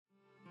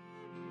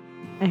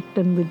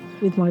acting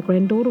with my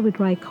granddaughter, with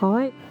Ray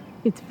Kai.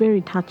 It's very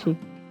touching.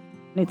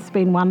 It's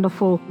been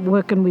wonderful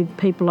working with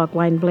people like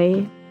Wayne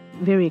Blair.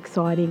 Very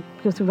exciting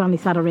because we've only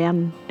sat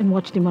around and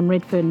watched him on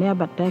Redfern now,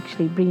 but to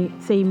actually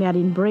see him out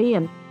in Brie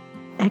and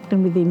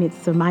acting with him,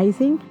 it's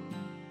amazing.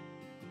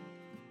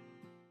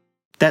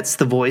 That's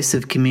the voice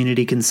of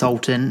community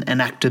consultant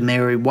and actor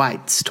Mary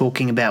Waits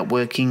talking about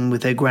working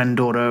with her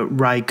granddaughter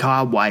Ray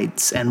Kai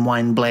Waits and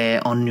Wayne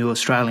Blair on new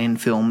Australian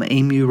film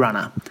Emu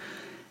Runner.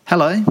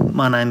 Hello,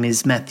 my name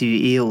is Matthew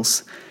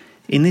Eales.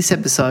 In this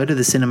episode of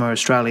the Cinema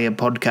Australia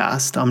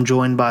podcast, I'm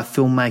joined by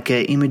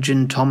filmmaker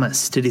Imogen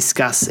Thomas to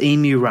discuss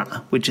Emu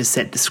Runner, which is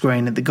set to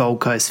screen at the Gold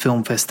Coast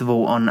Film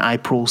Festival on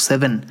April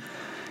 7.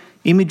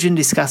 Imogen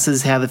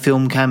discusses how the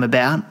film came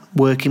about,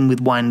 working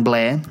with Wayne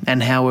Blair,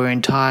 and how her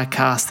entire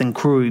cast and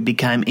crew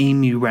became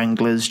emu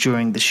wranglers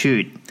during the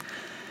shoot.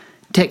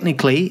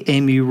 Technically,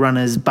 Emu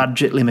Runner's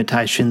budget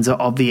limitations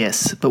are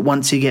obvious, but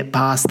once you get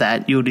past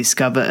that, you'll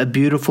discover a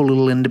beautiful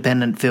little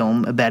independent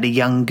film about a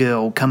young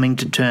girl coming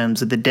to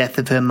terms with the death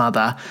of her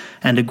mother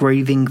and a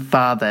grieving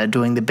father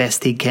doing the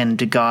best he can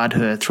to guide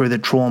her through the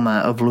trauma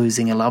of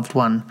losing a loved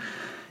one.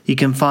 You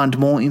can find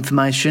more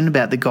information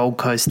about the Gold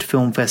Coast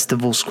Film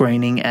Festival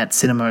screening at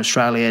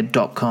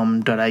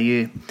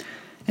cinemaaustralia.com.au.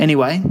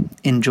 Anyway,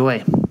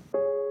 enjoy.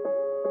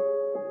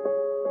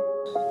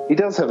 He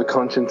does have a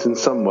conscience in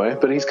some way,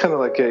 but he's kind of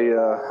like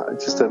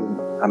just a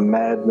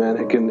madman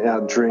who can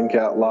outdrink,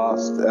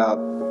 outlast,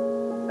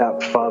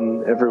 out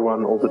fun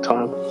everyone all the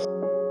time.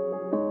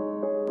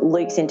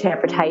 Luke's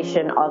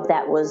interpretation of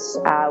that was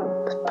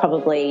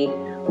probably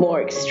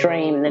more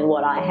extreme than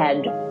what I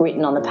had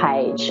written on the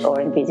page or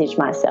envisaged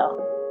myself.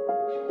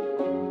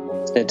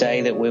 The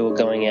day that we were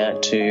going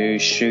out to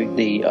shoot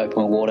the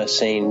open water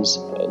scenes,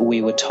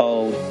 we were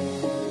told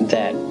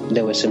that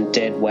there were some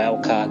dead whale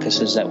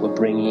carcasses that were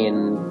bringing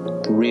in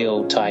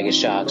real tiger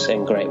sharks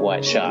and great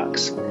white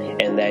sharks,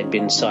 and they'd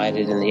been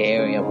sighted in the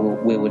area.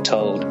 We were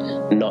told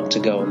not to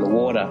go in the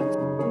water.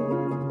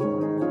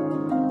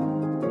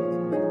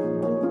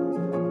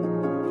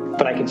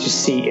 But I could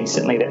just see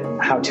instantly that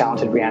how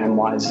talented Rhiannon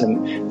was,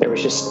 and it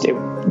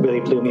really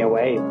blew me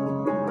away.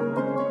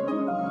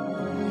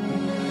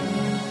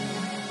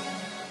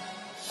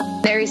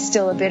 There is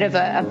still a bit of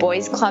a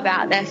boys' club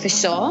out there for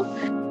sure.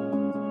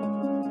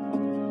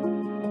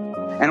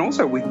 And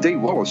also with Dee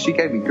Wallace, she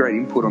gave me great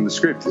input on the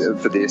script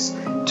for this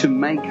to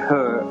make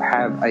her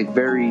have a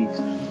very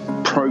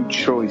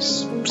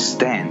pro-choice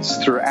stance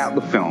throughout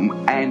the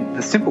film. And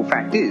the simple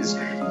fact is,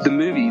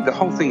 the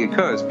whole thing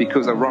occurs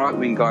because a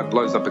right-wing guy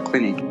blows up a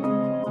clinic.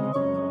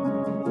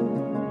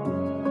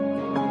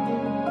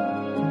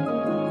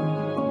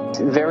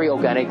 Very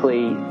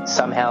organically,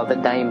 somehow the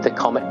name The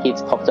Comet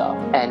Kids popped up,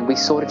 and we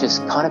sort of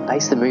just kind of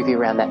based the movie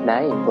around that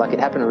name. Like, it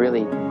happened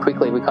really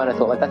quickly. We kind of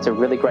thought, like, that's a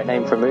really great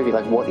name for a movie.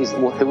 Like, who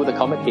are the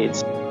Comet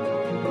Kids?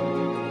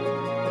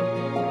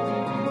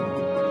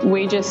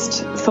 We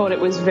just thought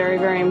it was very,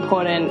 very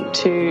important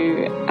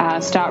to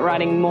start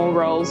writing more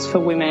roles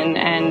for women,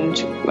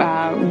 and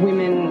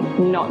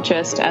women not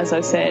just, as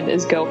I said,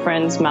 as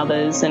girlfriends,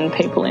 mothers and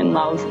people in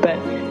love, but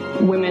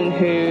women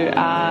who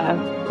are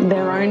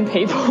their own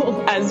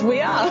people, as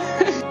we are.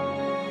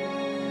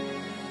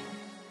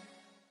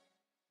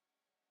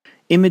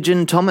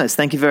 Imogen Thomas,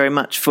 thank you very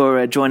much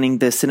for joining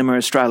the Cinema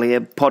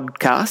Australia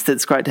podcast.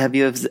 It's great to have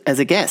you as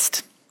a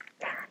guest.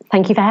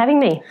 Thank you for having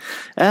me.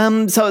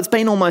 So it's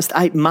been almost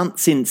 8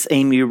 months since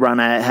Emu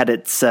Runner had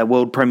its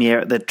world premiere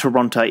at the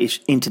Toronto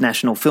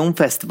International Film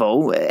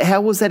Festival.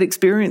 How was that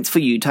experience for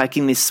you,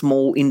 taking this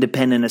small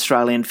independent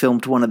Australian film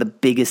to one of the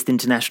biggest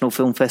international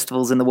film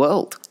festivals in the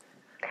world?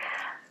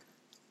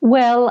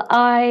 Well,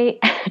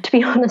 to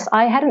be honest,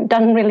 I hadn't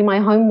done really my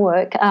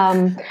homework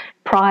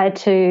prior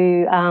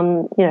to,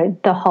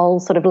 the whole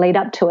sort of lead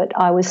up to it.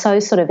 I was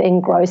so sort of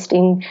engrossed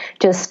in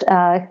just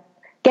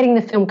getting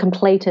the film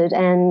completed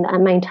and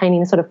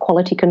maintaining sort of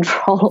quality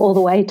control all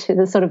the way to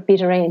the sort of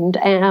bitter end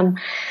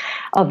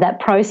of that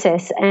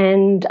process.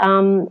 And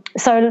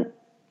so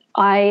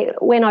I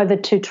went over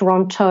to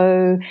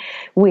Toronto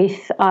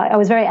I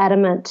was very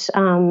adamant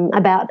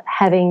about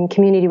having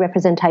community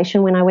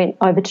representation when I went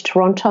over to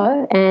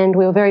Toronto, and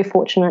we were very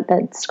fortunate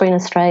that Screen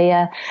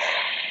Australia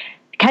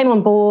came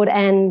on board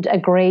and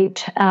agreed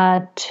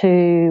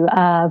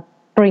to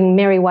bring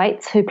Mary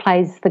Waits, who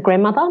plays the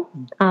grandmother,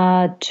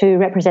 to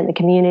represent the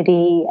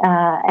community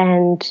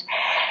and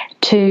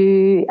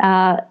to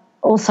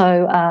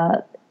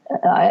also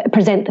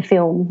present the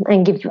film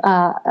and give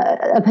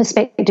a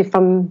perspective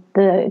from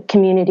the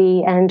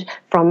community and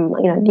from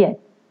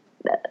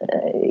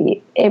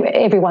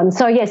everyone.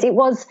 So yes, it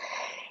was.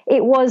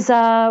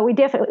 We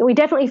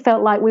definitely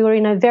felt like we were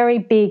in a very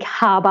big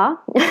harbour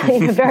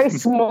in a very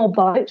small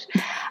boat.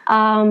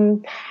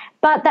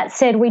 But that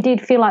said, we did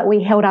feel like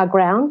we held our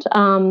ground.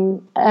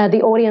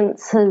 The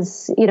audience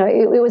has,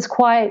 it was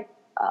quite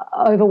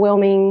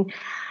overwhelming,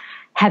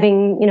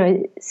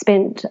 having,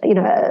 spent,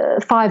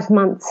 5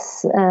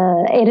 months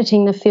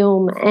editing the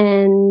film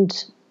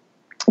and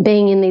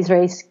being in these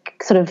very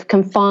sort of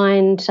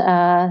confined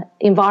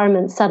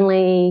environments,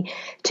 suddenly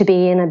to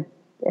be in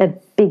a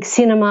big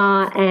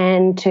cinema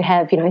and to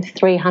have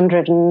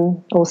 300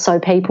 and or so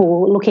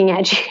people looking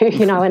at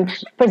you, and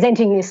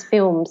presenting this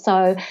film.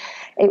 So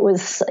it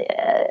was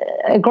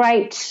a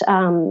great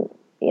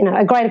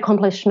a great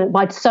accomplishment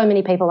by so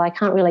many people. I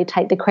can't really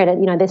take the credit.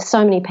 There's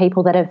so many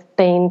people that have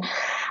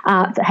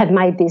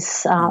made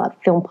this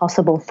film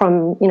possible,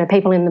 from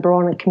people in the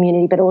broader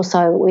community, but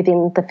also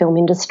within the film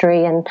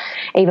industry, and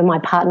even my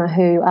partner,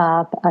 who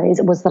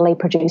was the lead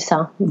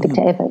producer,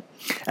 Victor Everett.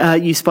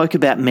 You spoke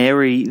about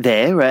Mary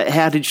there.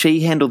 How did she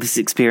handle this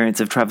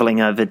experience of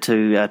travelling over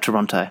to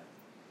Toronto?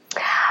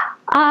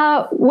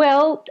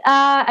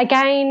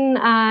 Again,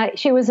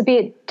 she was a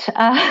bit,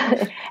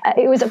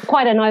 it was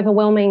quite an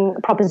overwhelming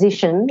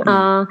proposition,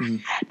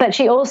 but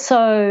she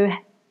also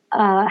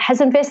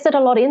has invested a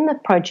lot in the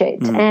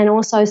project and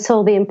also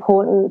saw the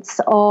importance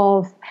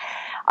of,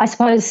 I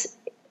suppose,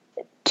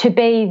 to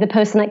be the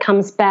person that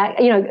comes back,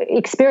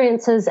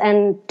 experiences,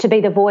 and to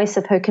be the voice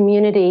of her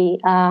community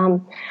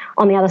on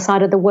the other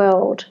side of the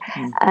world.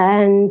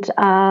 And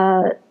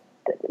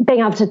being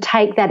able to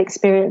take that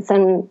experience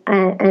and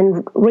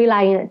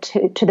relaying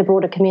it to the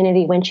broader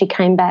community when she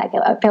came back,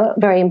 I felt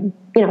very,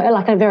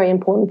 like a very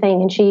important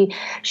thing, and she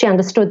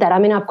understood that. I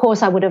mean, of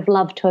course, I would have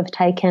loved to have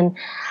taken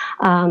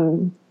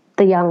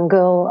the young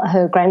girl,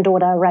 her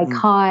granddaughter, Ray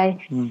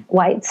Kai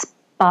Waits,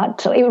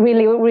 but it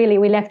really,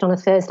 we left on a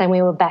Thursday and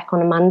we were back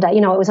on a Monday.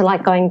 It was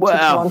like going to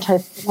Toronto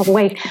for the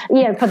week,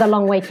 for the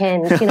long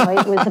weekend. It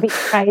was a bit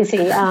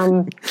crazy,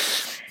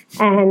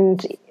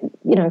 and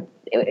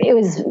it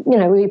was,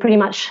 we pretty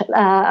much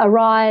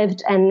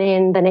arrived, and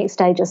then the next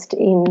day just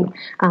in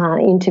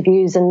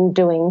interviews and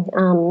doing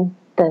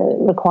the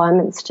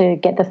requirements to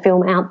get the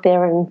film out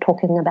there and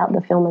talking about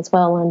the film as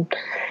well, and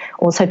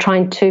also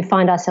trying to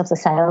find ourselves a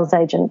sales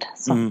agent.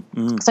 So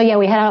yeah,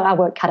 we had our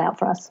work cut out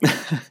for us.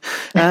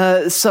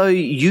 So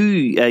you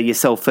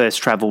yourself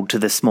first travelled to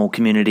the small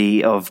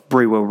community of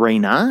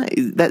Brewarrina.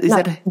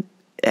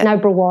 No,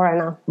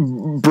 Brewarrina.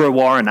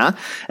 Brewarrina.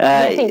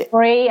 I think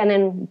Bree and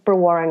then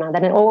Brewarrina.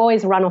 Then it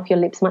always run off your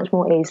lips much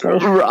more easily.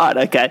 Right,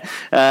 okay.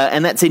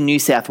 And that's in New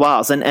South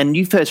Wales. And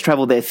you first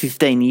travelled there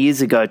 15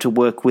 years ago to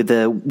work with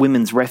a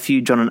women's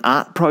refuge on an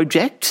art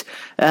project.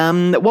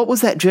 What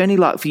was that journey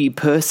like for you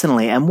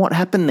personally, and what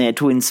happened there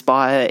to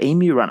inspire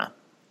Emu Runner?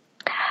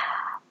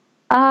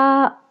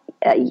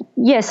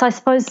 Yes, I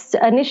suppose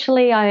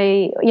initially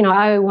I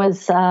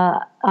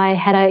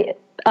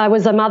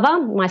was a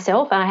mother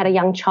myself. I had a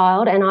young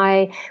child, and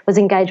I was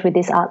engaged with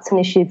this arts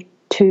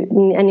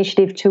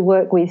initiative to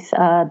work with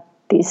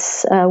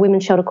this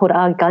women's shelter called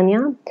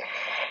Arganya.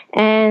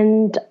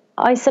 And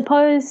I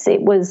suppose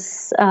it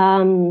was,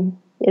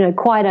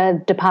 quite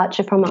a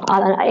departure from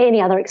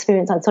any other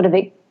experience I'd sort of,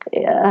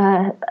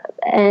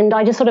 and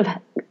I just sort of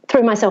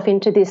threw myself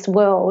into this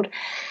world.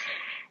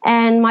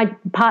 And my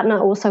partner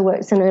also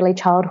works in early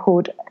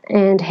childhood,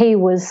 and he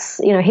was,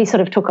 he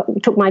sort of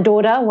took my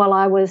daughter while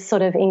I was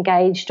sort of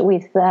engaged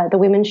with the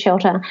women's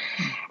shelter.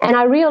 And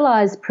I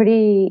realised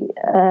pretty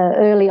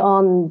early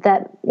on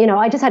that,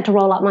 I just had to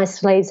roll up my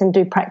sleeves and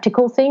do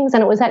practical things,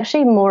 and it was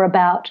actually more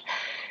about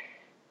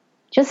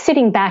just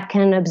sitting back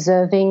and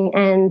observing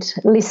and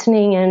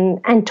listening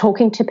and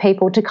talking to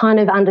people to kind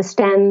of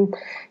understand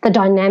the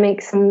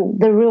dynamics and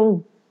the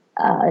real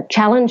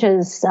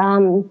challenges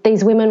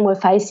these women were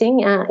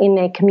facing in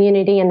their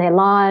community and their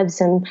lives,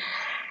 and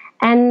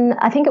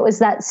I think it was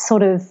that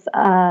sort of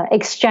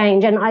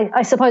exchange. And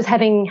I suppose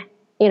having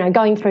a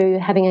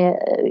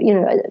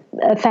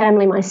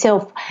family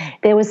myself,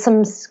 there was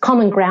some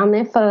common ground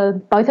there for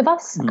both of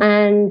us,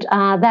 and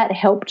that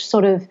helped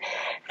sort of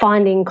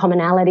finding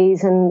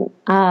commonalities and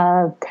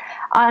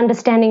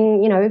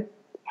understanding,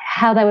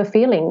 how they were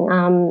feeling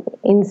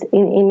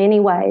in many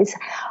ways.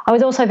 I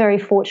was also very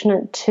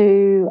fortunate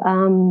to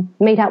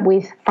meet up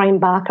with Frame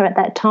Barker at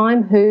that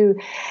time, who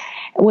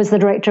was the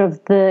director of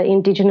the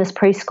Indigenous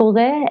preschool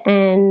there,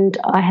 and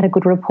I had a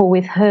good rapport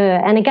with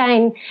her. And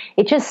again,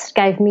 it just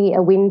gave me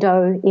a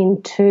window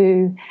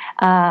into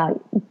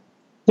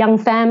young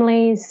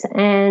families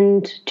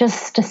and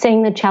just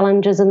seeing the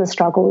challenges and the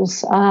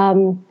struggles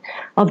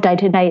of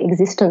day-to-day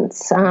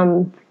existence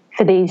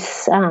for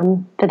these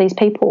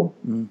people.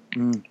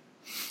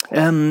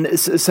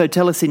 So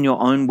tell us in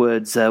your own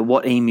words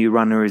what Emu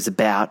Runner is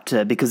about,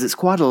 because it's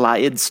quite a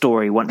layered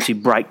story once you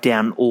break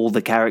down all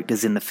the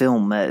characters in the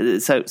film.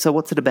 So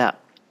what's it about?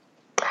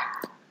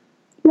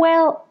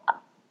 Well,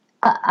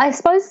 I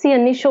suppose the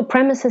initial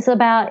premise is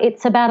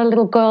it's about a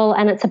little girl,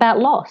 and it's about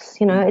loss.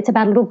 It's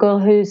about a little girl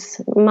whose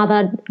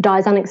mother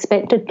dies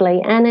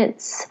unexpectedly, and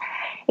it's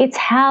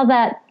how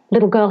that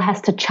little girl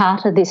has to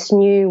charter this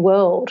new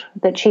world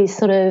that she's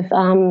sort of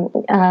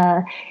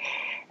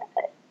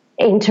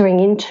entering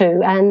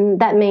into, and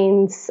that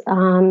means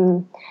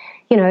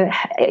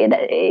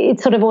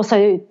it sort of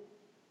also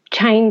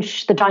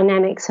changed the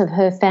dynamics of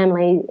her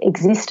family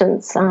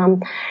existence,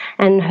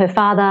 and her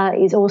father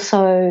is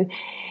also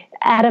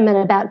adamant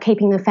about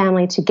keeping the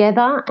family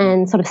together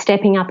and sort of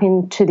stepping up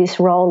into this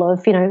role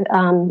of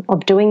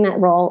doing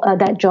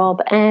that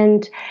job.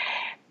 And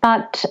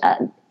but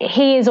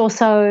he is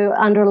also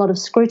under a lot of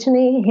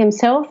scrutiny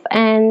himself,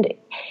 and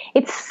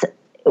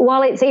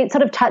while it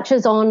sort of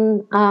touches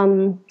on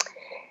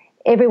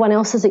everyone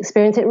else's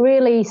experience, it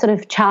really sort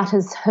of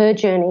charters her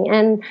journey.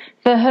 And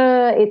for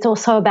her, it's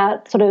also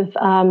about sort of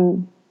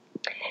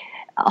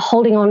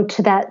holding on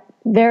to that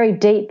very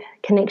deep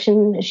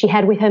connection she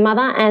had with her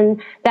mother,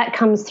 and that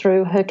comes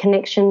through her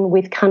connection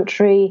with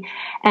country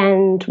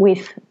and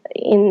with,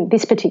 in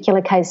this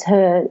particular case,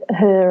 her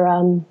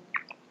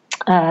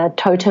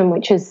totem,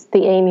 which is the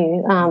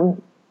emu.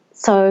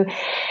 So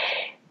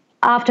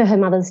after her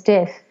mother's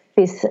death,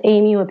 this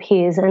emu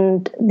appears,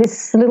 and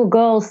this little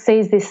girl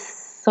sees this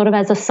sort of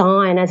as a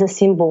sign, as a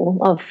symbol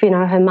of,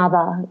 her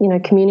mother,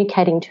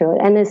 communicating to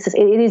it. And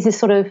it is this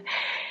sort of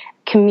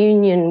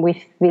communion with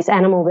this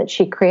animal that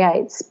she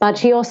creates. But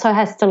she also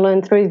has to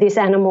learn through this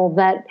animal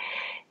that,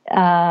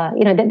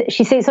 that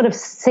she sees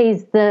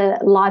the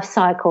life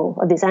cycle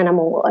of this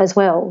animal as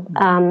well,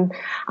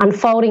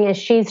 unfolding as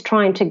she's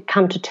trying to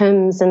come to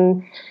terms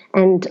and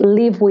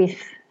live with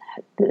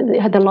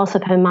the loss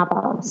of her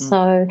mother.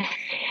 So,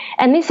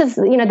 and this is,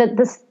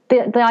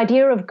 the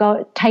idea of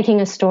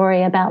taking a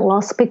story about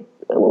loss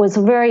was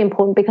very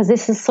important, because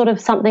this is sort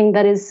of something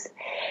that is,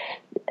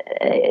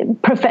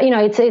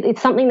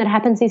 it's something that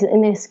happens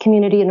in this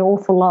community an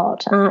awful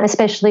lot,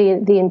 especially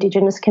the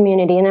Indigenous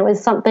community. And it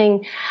was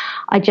something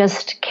I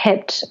just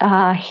kept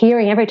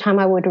hearing every time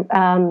I would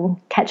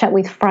catch up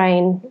with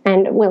Frayne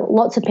and,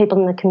 lots of people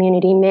in the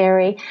community,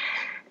 Mary.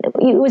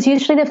 It was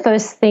usually the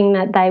first thing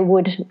that they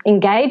would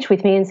engage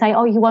with me and say,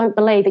 "Oh, you won't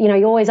believe it.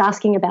 You're always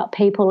asking about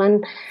people."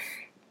 And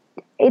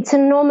it's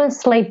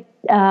enormously,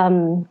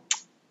 for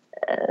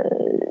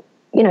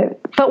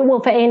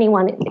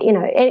anyone,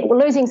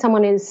 losing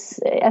someone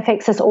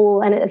affects us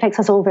all, and it affects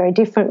us all very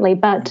differently.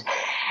 But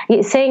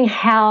seeing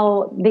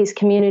how these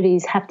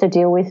communities have to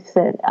deal with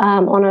it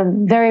on a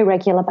very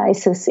regular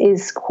basis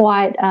is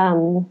quite,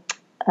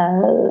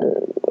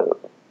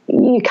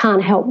 you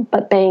can't help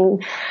but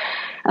being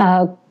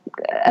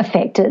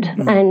affected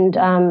and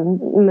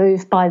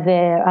moved by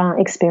their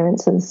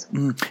experiences.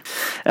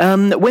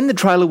 When the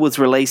trailer was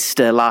released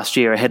last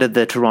year ahead of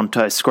the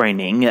Toronto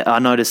screening, I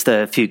noticed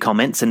a few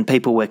comments and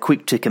people were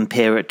quick to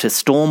compare it to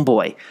Storm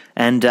Boy.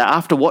 And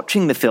after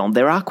watching the film,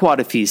 there are quite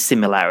a few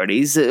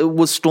similarities.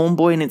 Was Storm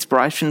Boy an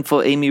inspiration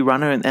for Emu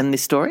Runner and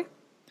this story?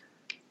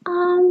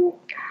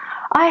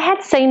 I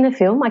had seen the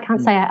film. I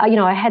can't say,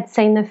 I had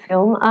seen the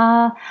film.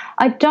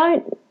 I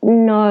don't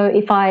know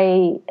if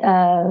I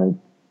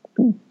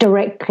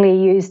directly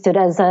used it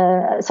as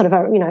a sort of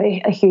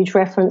a huge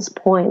reference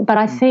point, but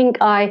I think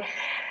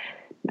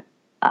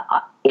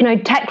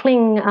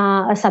tackling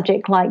a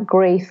subject like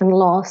grief and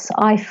loss,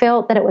 I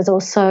felt that it was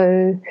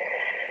also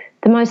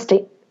the most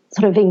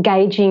sort of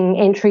engaging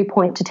entry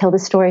point to tell the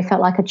story.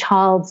 Felt like a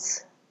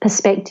child's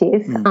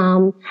perspective,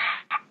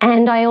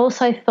 and I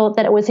also thought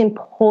that it was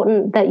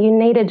important that you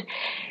needed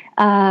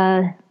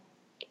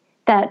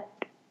that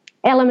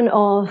element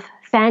of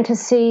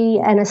fantasy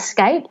and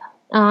escape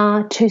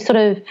to sort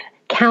of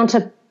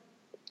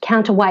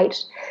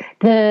counterweight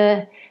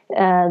the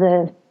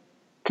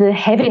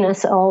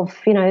heaviness of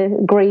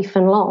grief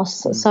and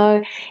loss.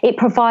 So it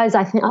provides,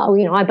 I think,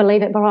 I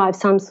believe it provides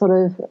some sort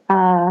of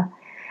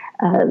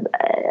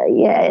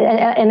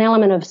an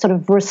element of sort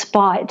of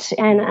respite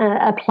and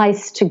a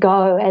place to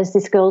go as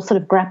this girl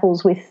sort of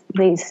grapples with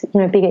these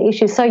bigger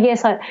issues. So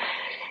yes and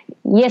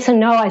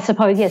no, I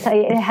suppose. Yes,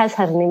 it has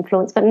had an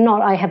influence, but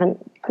not. I haven't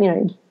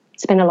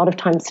spent a lot of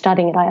time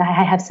studying it.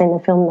 I have seen the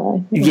film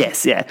though.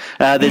 Yes, yeah.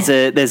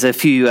 There's a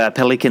few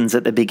pelicans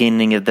at the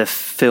beginning of the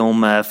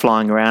film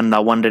flying around, and I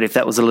wondered if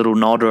that was a little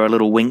nod or a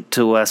little wink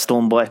to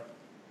Storm Boy.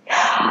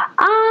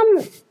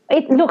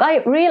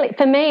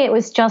 For me, it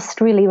was just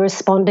really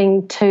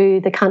responding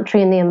to the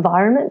country and the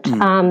environment.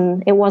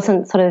 It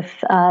wasn't sort of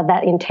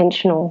that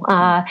intentional.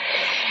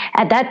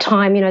 At that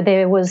time,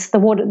 there was the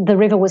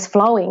river was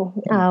flowing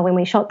when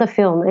we shot the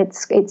film.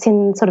 It's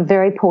in sort of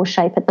very poor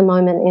shape at the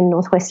moment in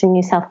northwestern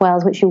New South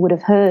Wales, which you would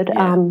have heard.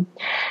 Yeah.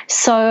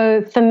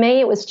 So for me,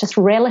 it was just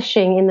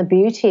relishing in the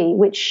beauty,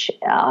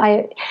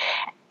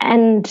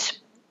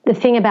 the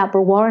thing about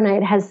Brewarrina,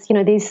 it has,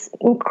 these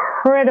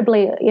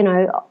incredibly,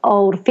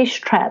 old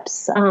fish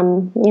traps.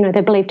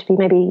 They're believed to be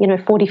maybe,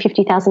 40,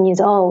 50,000 years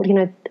old,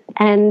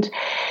 and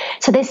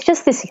so there's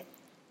just this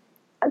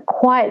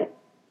quite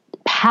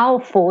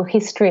powerful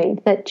history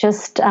that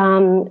just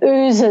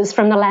oozes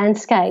from the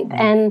landscape,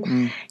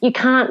 and you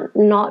can't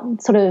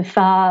not sort of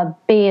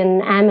be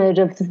enamoured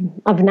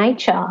of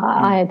nature.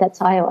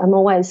 I'm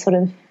always sort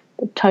of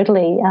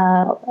totally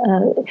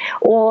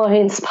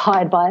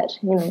awe-inspired by it,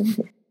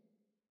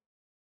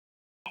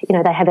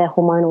 they have their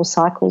hormonal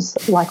cycles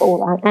like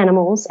all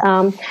animals.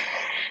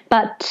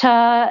 But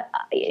for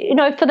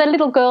the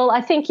little girl,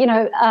 I think, we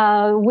were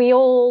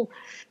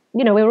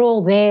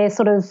all there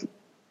sort of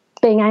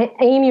being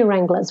emu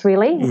wranglers,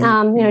 really,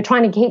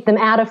 trying to keep them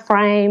out of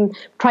frame,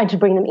 trying to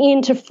bring them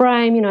into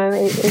frame,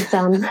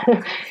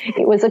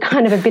 it was a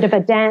kind of a bit of a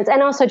dance,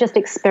 and also just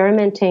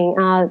experimenting.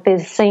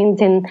 There's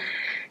scenes in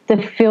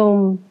the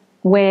film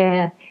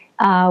where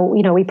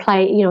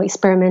we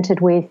experimented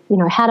with,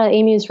 how do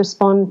emus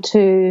respond to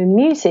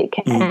music?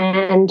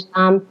 And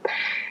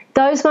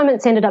those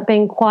moments ended up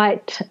being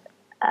quite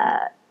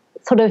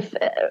sort of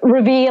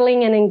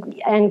revealing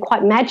and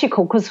quite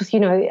magical because,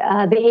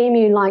 the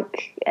emu,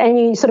 and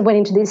you sort of went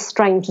into this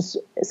strange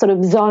sort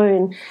of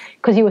zone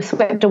because you were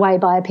swept away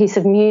by a piece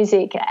of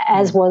music,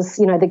 as was,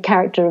 the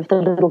character of the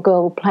little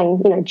girl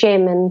playing,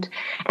 Jem, and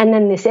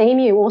then this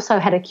emu also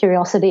had a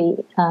curiosity.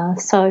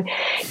 So,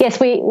 yes,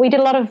 we did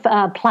a lot of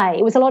play.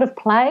 It was a lot of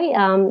play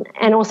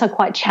and also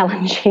quite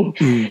challenging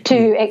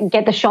to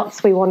get the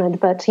shots we wanted.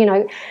 But,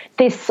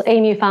 this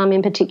emu farm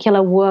in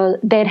particular,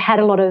 they'd had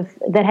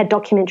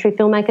documentary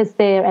filmmakers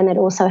there, and they'd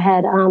also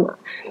had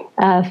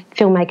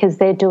filmmakers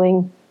there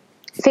doing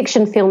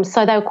fiction films,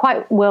 so they were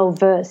quite well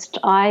versed.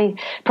 I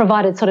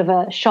provided sort of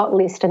a shot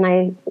list and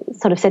they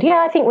sort of said,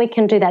 yeah, I think we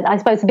can do that. I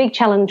suppose the big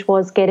challenge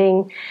was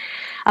getting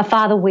a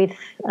father with,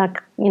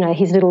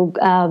 his little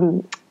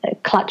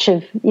clutch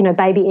of,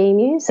 baby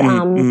emus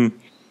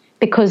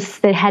because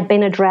there had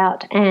been a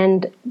drought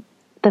and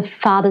the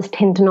fathers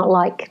tend to not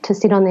like to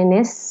sit on their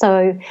nests,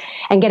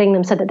 and getting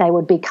them so that they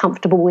would be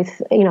comfortable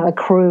with, a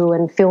crew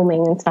and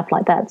filming and stuff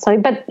like that. So,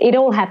 but it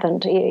all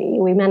happened.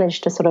 We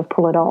managed to sort of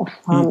pull it off.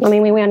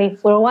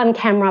 We're a one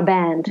camera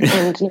band,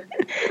 and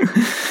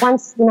one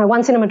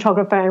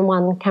cinematographer and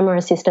one camera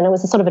assistant. It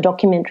was a sort of a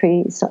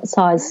documentary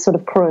size sort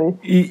of crew.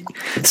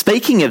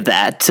 Speaking of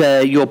that,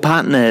 your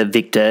partner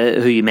Victor,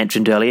 who you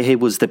mentioned earlier, he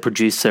was the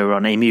producer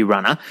on Emu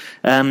Runner.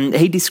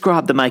 He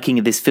described the making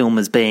of this film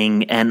as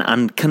being an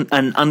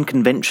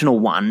unconventional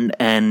one,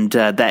 and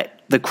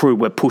that the crew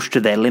were pushed to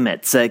their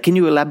limits. Can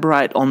you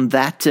elaborate on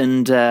that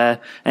and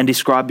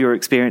describe your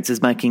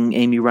experiences making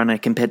Emu Runner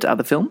compared to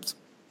other films?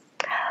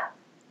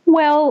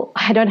 Well,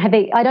 I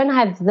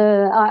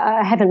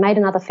haven't made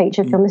another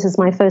feature film. This is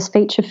my first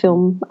feature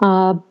film.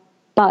 But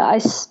I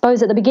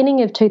suppose at the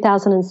beginning of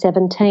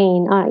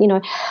 2017,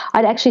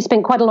 I'd actually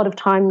spent quite a lot of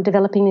time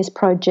developing this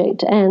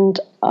project, and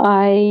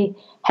I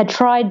had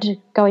tried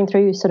going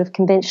through sort of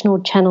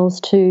conventional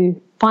channels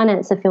to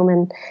finance the film,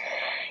 and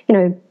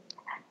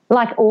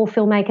like all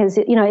filmmakers,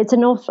 it's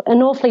an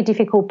awfully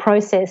difficult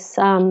process,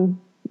 making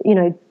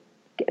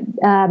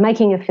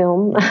a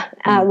film,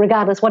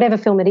 regardless, whatever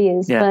film it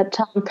is. Yeah. But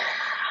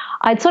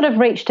I'd sort of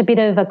reached a bit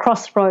of a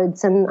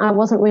crossroads, and I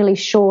wasn't really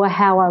sure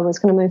how I was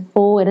going to move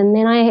forward. And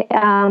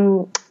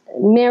then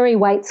Mary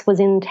Waits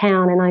was in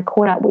town, and I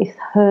caught up with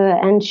her,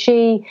 and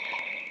she.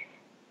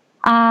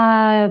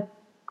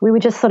 We were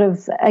just sort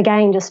of,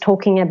 again, just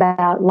talking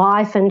about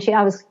life, and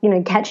I was,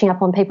 catching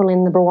up on people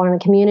in the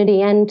Brewarrina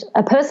community, and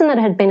a person that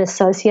had been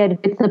associated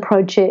with the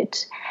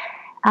project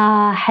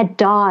had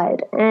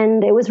died,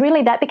 and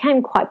that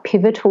became quite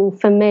pivotal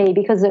for me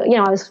because,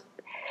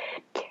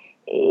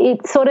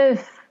 it sort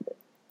of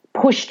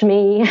pushed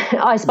me,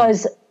 I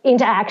suppose,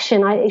 into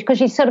action because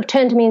she sort of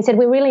turned to me and said,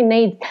 we really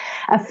need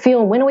a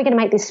film. When are we going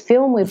to make this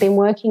film we've been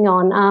working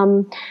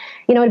on?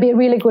 It'd be a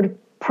really good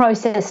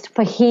process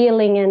for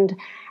healing,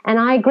 and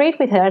I agreed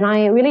with her, and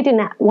I really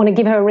didn't want to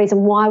give her a reason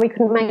why we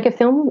couldn't make a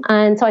film.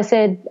 And so I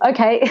said,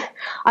 okay,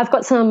 I've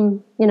got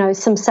some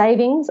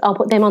savings. I'll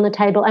put them on the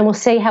table, and we'll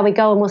see how we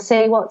go, and we'll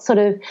see what sort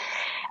of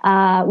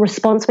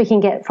response we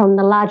can get from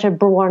the larger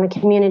Brewarrina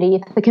community.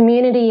 If the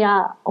community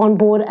are on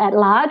board at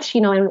large,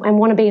 and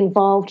want to be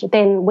involved,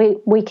 then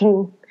we'll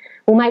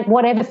make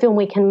whatever film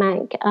we can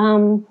make.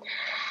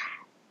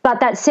 But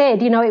that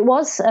said, it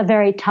was a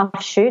very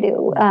tough shoot. It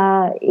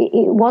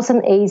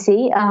wasn't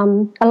easy.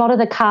 A lot of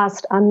the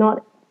cast are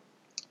not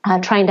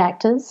trained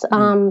actors. We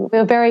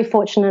were very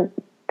fortunate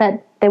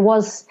that there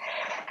was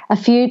a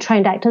few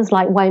trained actors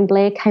like Wayne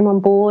Blair came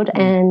on board,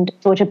 and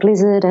Georgia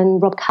Blizzard and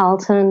Rob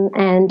Carlton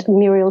and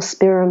Muriel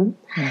Spirum.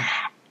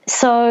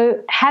 So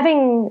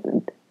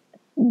having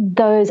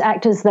those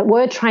actors that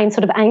were trained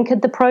sort of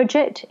anchored the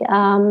project.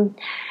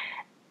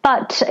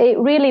 But it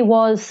really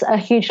was a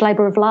huge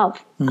labour of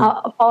love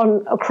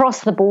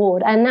across the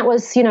board, and that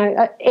was,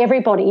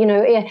 everybody.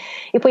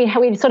 If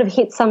we sort of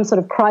hit some sort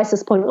of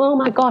crisis point, oh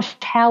my gosh,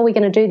 how are we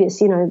going to do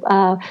this?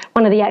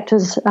 One of the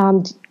actors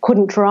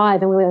couldn't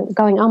drive, and we were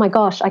going, oh my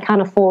gosh, I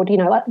can't afford,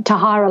 to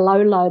hire a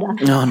low loader.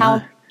 Oh, how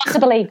no.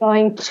 Possibly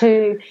going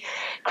to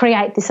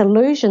create this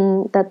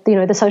illusion that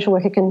the social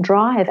worker can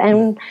drive,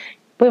 and.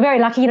 We're very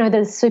lucky,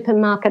 the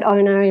supermarket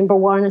owner in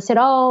Brewarrina said,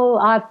 oh,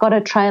 I've got a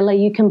trailer,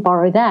 you can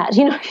borrow that,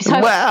 so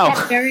wow.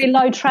 That very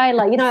low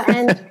trailer,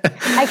 and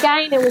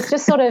again, it was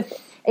just sort of,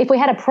 if we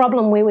had a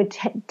problem, we would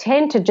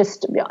tend to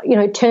just,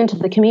 turn to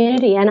the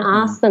community and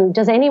ask them,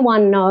 does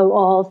anyone know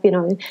of,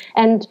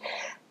 and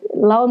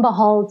lo and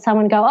behold,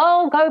 someone go,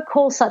 oh, go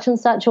call such and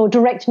such, or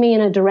direct me in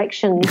a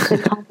direction to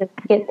kind of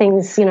get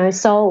things,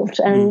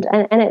 solved, and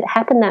it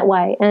happened that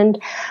way. And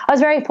I was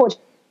very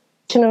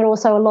fortunate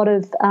also, a lot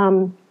of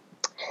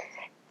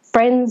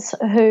friends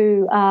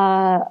who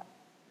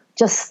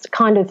just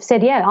kind of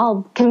said, yeah,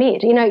 I'll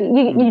commit. You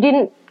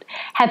didn't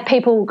have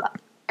people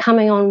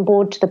coming on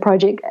board to the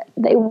project.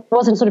 It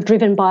wasn't sort of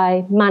driven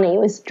by money. It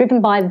was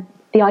driven by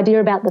the idea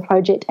about the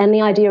project and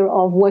the idea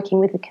of working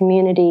with the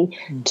community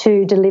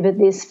to deliver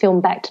this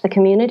film back to the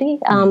community.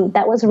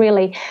 That was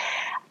really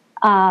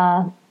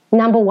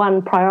number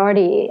one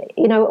priority.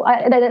 You know,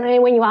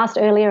 when you asked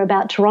earlier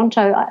about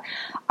Toronto,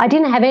 I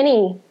didn't have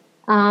any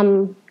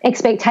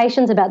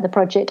expectations about the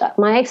project.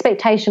 My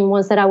expectation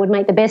was that I would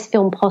make the best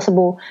film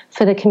possible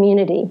for the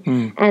community,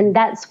 and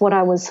that's what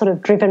I was sort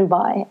of driven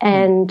by,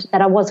 and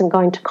that I wasn't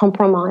going to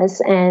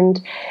compromise,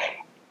 and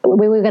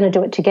we were going to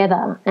do it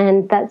together,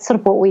 and that's sort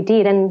of what we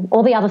did. And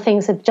all the other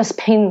things have just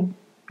been,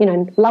 you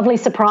know, lovely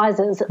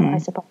surprises, I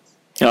suppose.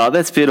 Oh,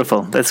 that's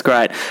beautiful. That's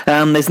great.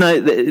 There's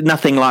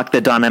nothing like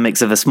the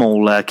dynamics of a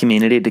small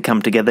community to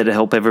come together to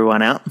help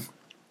everyone out.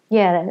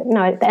 Yeah,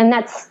 no, and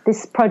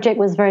this project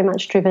was very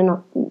much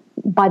driven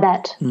by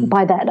that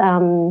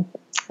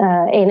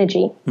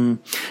energy.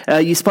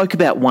 You spoke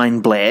about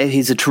Wayne Blair.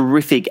 He's a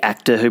terrific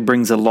actor who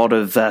brings a lot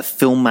of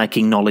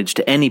filmmaking knowledge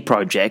to any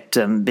project,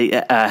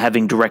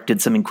 having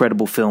directed some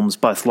incredible films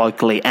both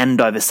locally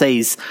and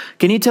overseas.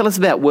 Can you tell us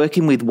about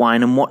working with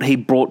Wayne and what he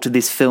brought to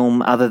this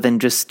film other than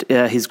just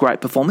his great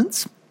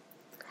performance?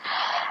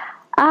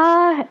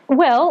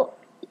 Well,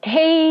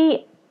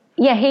 he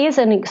is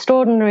an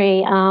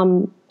extraordinary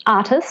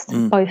artist,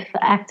 both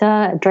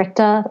actor,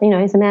 director. You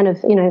know, he's a man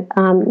of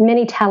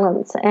many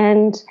talents,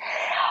 and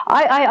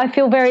I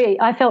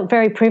felt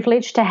very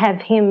privileged to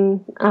have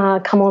him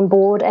come on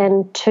board,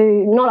 and to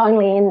not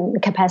only in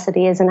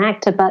capacity as an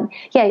actor, but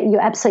you're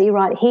absolutely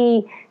right.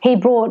 He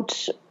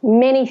brought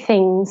many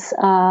things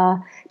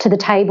to the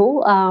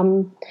table,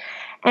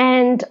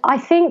 and I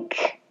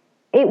think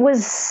it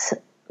was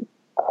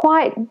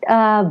quite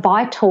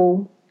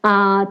vital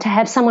to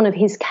have someone of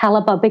his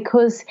caliber,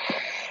 because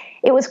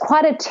it was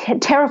quite a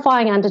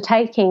terrifying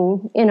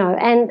undertaking, you know,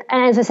 and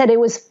as I said, it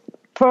was,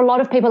 for a lot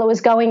of people, it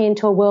was going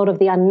into a world of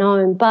the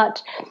unknown.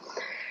 But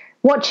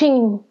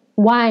watching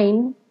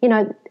Wayne, you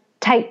know,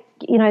 take,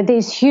 you know,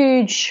 these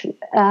huge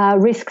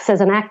risks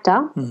as an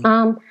actor,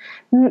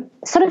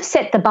 sort of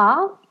set the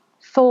bar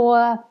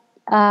for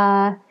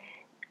the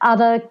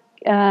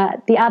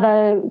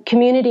other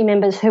community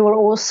members who were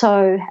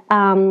also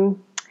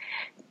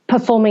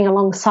performing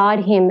alongside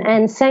him,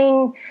 and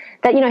seeing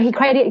that, you know, he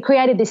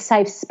created this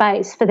safe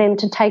space for them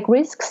to take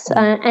risks,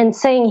 and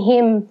seeing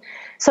him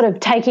sort of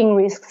taking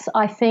risks,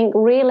 I think,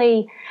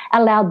 really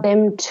allowed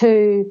them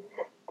to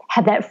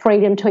have that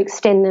freedom to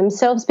extend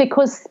themselves,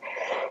 because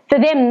for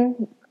them,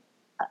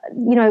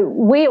 you know,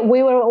 we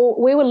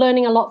were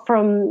learning a lot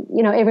from,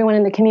 you know, everyone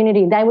in the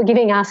community. They were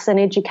giving us an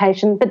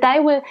education, but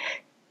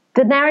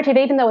the narrative,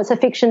 even though it's a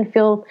fiction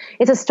film,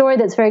 it's a story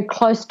that's very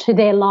close to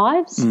their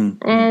lives,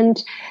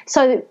 and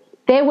so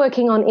they're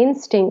working on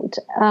instinct,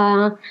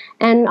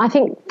 and I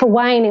think for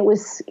Wayne, it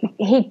was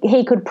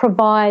he could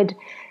provide,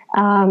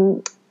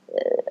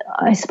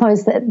 I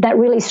suppose, that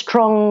really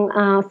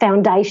strong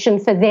foundation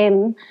for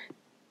them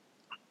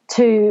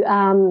to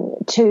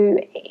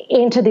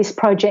enter this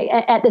project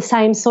at the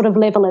same sort of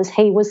level as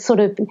he was sort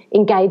of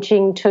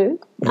engaging to,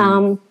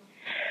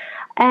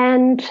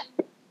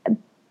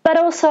 but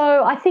also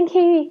I think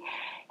he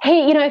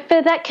you know,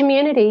 for that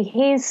community,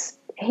 he's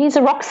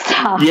a rock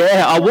star.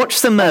 Yeah, I watched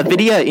some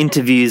video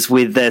interviews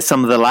with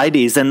some of the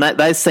ladies, and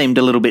they seemed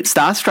a little bit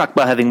starstruck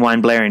by having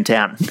Wayne Blair in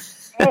town.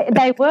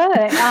 They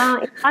were.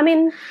 I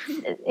mean,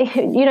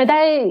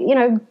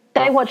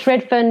 they watch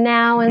Redfern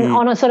now and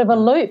on a sort of a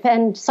loop,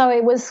 and so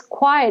it was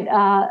quite.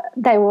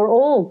 They were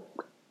all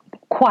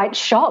quite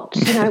shocked.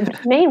 You know,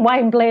 me and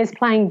Wayne Blair's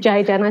playing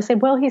Jada, and I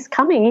said, "Well, he's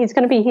coming. He's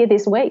going to be here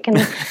this week." And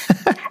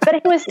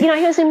but he was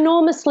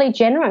enormously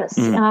generous.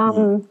 He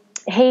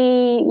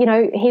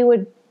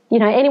would. You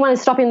know, anyone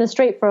who's stopping in the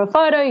street for a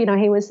photo, you know,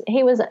 he was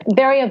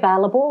very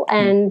available,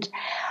 and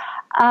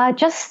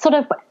just sort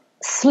of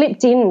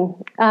slipped in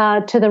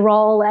to the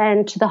role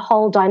and to the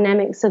whole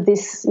dynamics of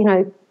this, you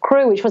know,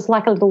 crew, which was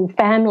like a little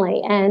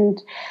family.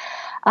 And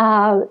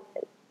I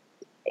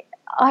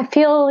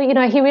feel, you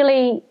know,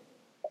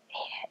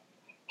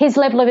 his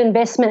level of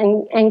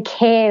investment and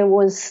care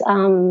was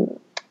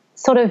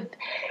sort of,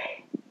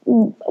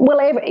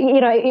 well,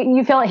 you know,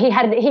 you felt he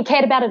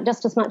cared about it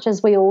just as much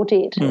as we all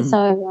did.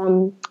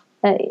 So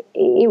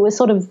it was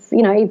sort of,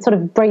 you know, it sort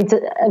of breeds a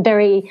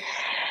very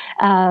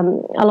a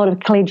lot of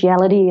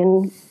collegiality,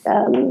 and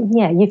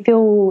you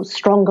feel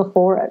stronger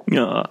for it.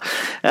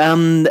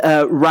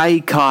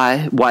 Ray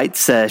Kai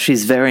Waits,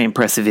 she's very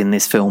impressive in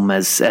this film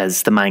as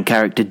the main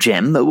character,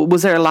 Jem.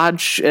 Was there a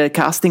large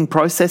casting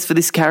process for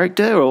this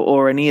character,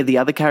 or any of the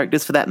other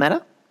characters for that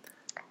matter?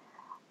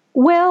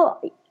 Well,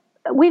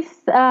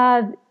 with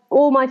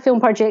all my film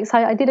projects,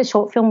 I did a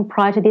short film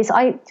prior to this.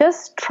 I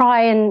just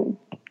try and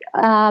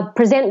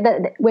present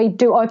that we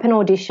do open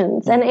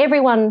auditions, and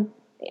everyone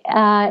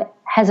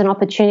has an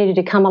opportunity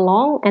to come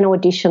along and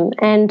audition.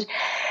 And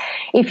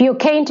if you're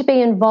keen to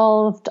be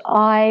involved,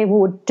 I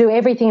would do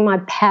everything in my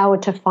power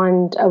to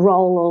find a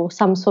role or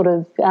some sort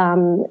of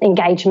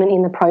engagement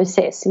in the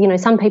process. You know,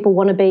 some people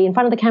want to be in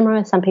front of the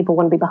camera, some people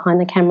want to be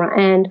behind the camera,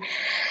 and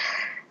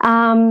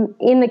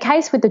In the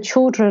case with the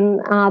children,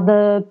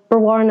 the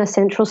Brewarrina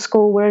Central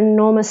School were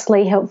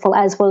enormously helpful,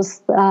 as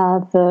was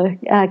the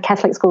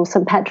Catholic School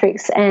St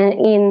Patrick's, and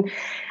in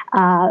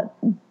I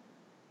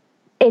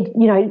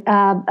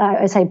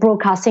say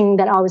broadcasting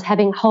that I was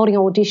holding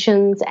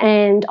auditions,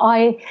 and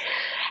I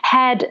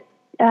had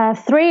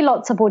 3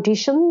 lots of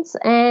auditions,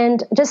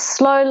 and just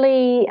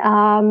slowly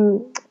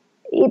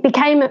it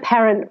became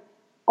apparent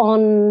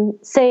on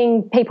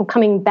seeing people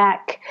coming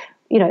back,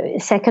 a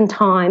second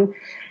time.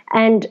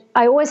 And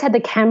I always had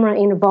the camera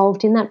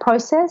involved in that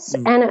process,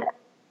 and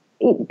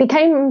it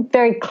became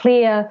very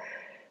clear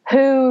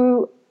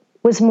who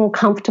was more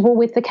comfortable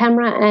with the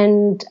camera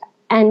and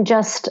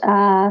just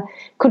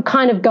could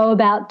kind of go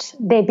about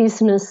their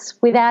business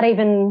without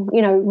even,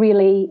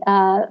 really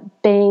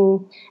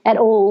being at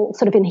all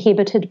sort of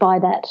inhibited by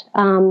that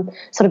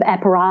sort of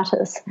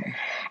apparatus.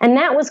 And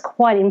that was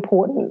quite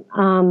important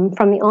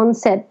from the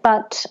onset.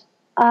 But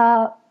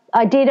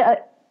I did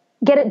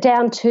get it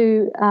down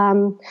to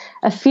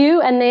a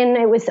few, and then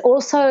it was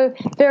also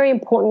very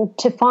important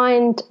to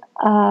find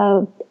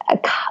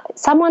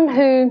someone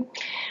who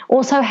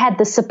also had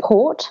the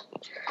support,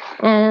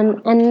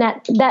 and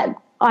that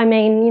I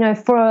mean,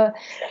 for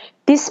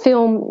this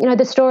film,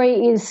 the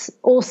story is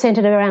all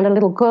centred around a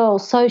little girl,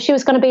 so she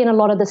was going to be in a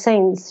lot of the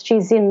scenes.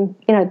 She's in,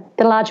 the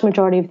large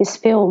majority of this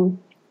film,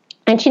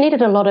 and she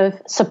needed a lot of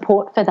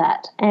support for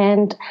that.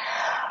 And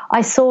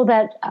I saw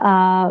that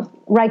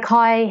Ray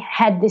Kai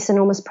had this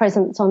enormous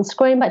presence on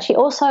screen, but she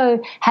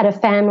also had a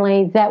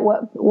family that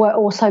were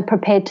also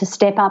prepared to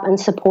step up and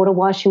support her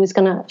while she was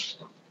going to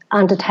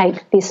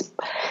undertake this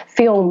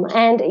film.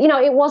 And,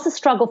 it was a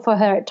struggle for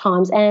her at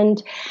times,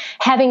 and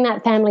having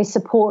that family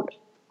support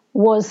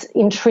was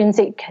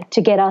intrinsic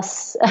to get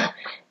us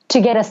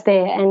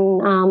there.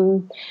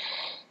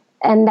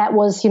 And that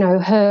was,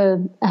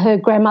 her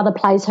grandmother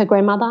plays her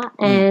grandmother,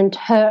 and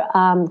her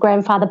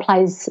grandfather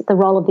plays the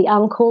role of the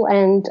uncle,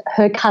 and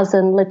her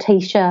cousin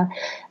Letitia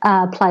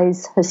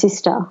plays her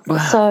sister. Wow.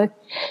 So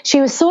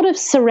she was sort of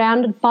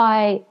surrounded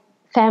by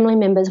family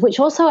members, which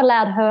also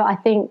allowed her, I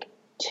think,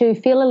 to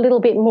feel a little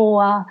bit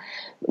more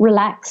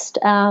relaxed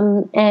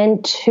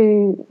and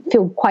to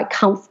feel quite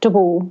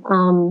comfortable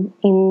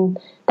in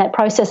that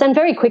process. And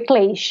very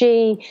quickly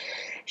she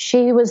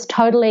was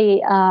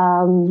totally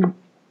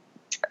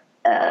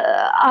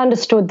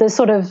understood the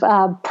sort of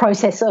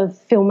process of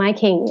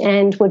filmmaking,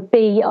 and would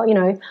be,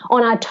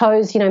 on our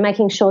toes,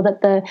 making sure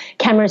that the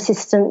camera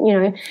assistant,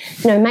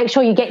 make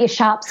sure you get your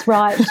sharps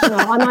right.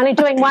 I'm only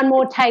doing one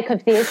more take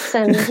of this,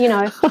 and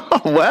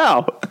Oh,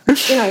 wow.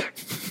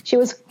 She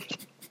was.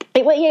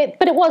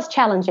 But it was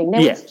challenging.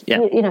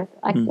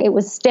 It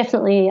was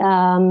definitely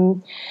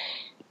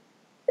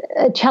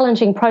a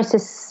challenging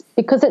process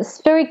because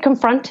it's very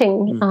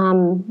confronting,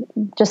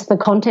 just the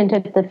content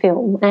of the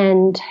film,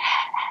 and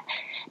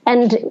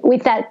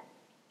with that,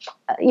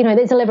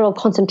 there's a level of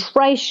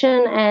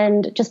concentration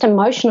and just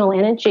emotional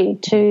energy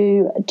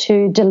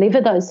to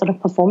deliver those sort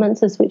of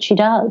performances, which she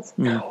does.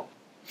 Yeah.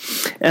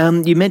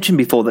 You mentioned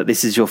before that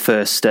this is your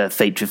first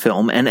feature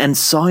film, and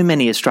so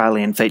many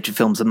Australian feature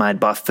films are made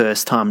by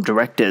first-time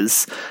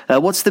directors.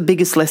 What's the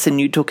biggest lesson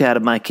you took out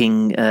of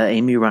making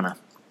Emu Runner?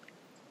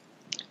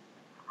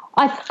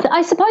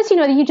 I suppose,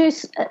 you do,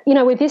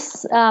 with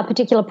this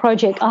particular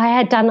project, I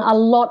had done a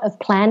lot of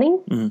planning,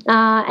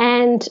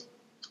 and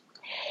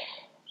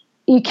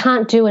you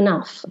can't do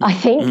enough, I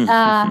think,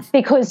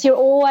 because you're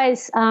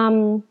always,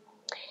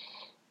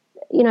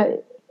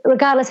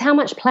 regardless how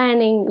much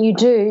planning you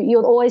do,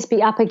 you'll always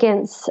be up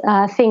against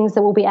things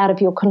that will be out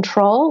of your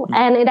control,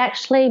 and it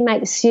actually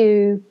makes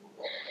you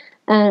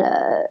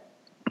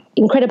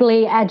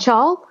incredibly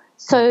agile.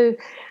 So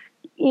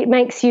it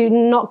makes you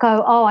not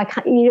go, I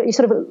can't.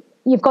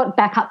 You've got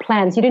backup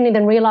plans. You didn't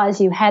even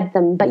realise you had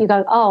them, but you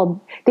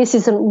go, this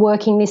isn't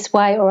working this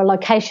way, or a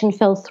location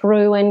fell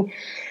through, and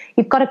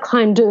you've got to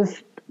kind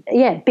of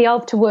be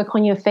able to work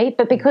on your feet.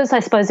 But because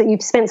I suppose that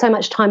you've spent so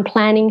much time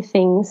planning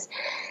things,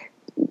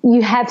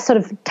 you have sort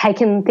of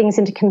taken things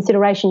into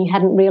consideration you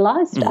hadn't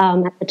realised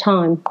at the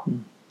time.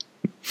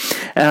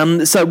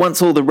 So once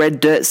all the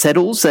red dirt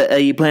settles, are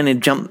you planning to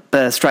jump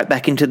straight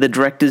back into the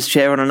director's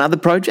chair on another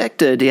project?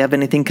 Do you have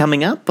anything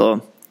coming up?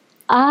 Or?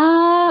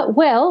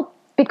 Well,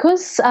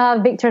 because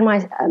Victor and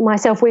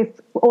myself, we've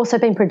also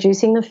been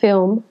producing the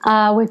film.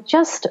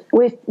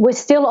 We're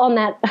still on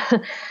that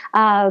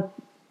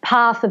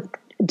path of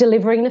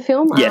delivering the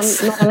film,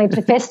 yes. Not only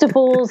to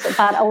festivals,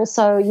 but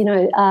also,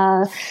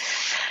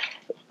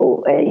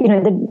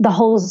 the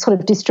whole sort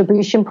of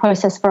distribution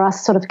process for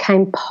us sort of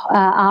came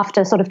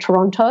after sort of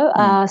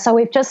Toronto. So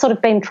we've just sort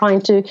of been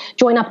trying to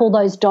join up all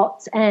those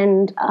dots,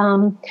 and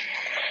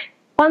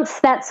once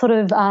that sort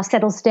of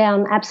settles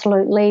down,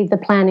 absolutely, the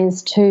plan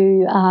is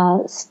to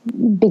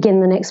begin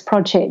the next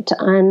project.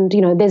 And,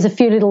 there's a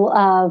few little,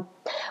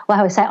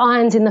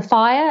 irons in the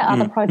fire,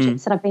 other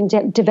projects that I've been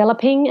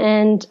developing,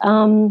 and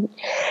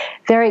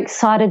very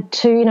excited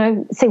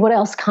to, see what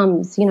else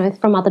comes,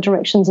 from other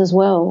directions as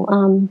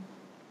well.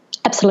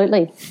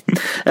 Absolutely.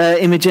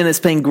 Imogen, it's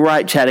been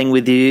great chatting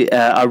with you.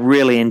 I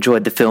really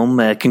enjoyed the film.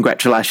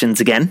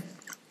 Congratulations again.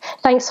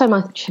 Thanks so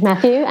much,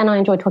 Matthew, and I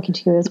enjoyed talking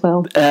to you as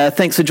well.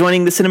 Thanks for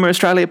joining the Cinema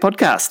Australia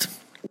podcast.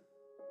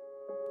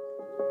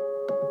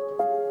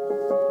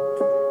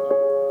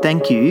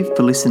 Thank you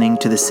for listening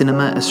to the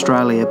Cinema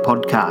Australia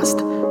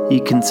podcast.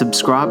 You can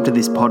subscribe to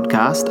this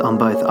podcast on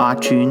both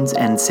iTunes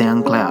and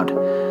SoundCloud.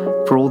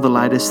 For all the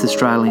latest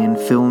Australian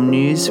film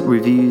news,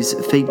 reviews,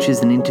 features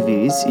and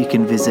interviews, you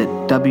can visit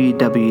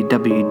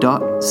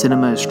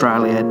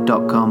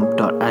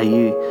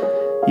www.cinemaaustralia.com.au.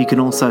 You can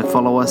also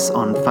follow us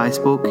on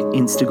Facebook,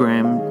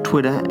 Instagram,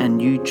 Twitter and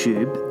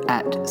YouTube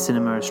at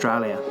Cinema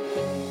Australia.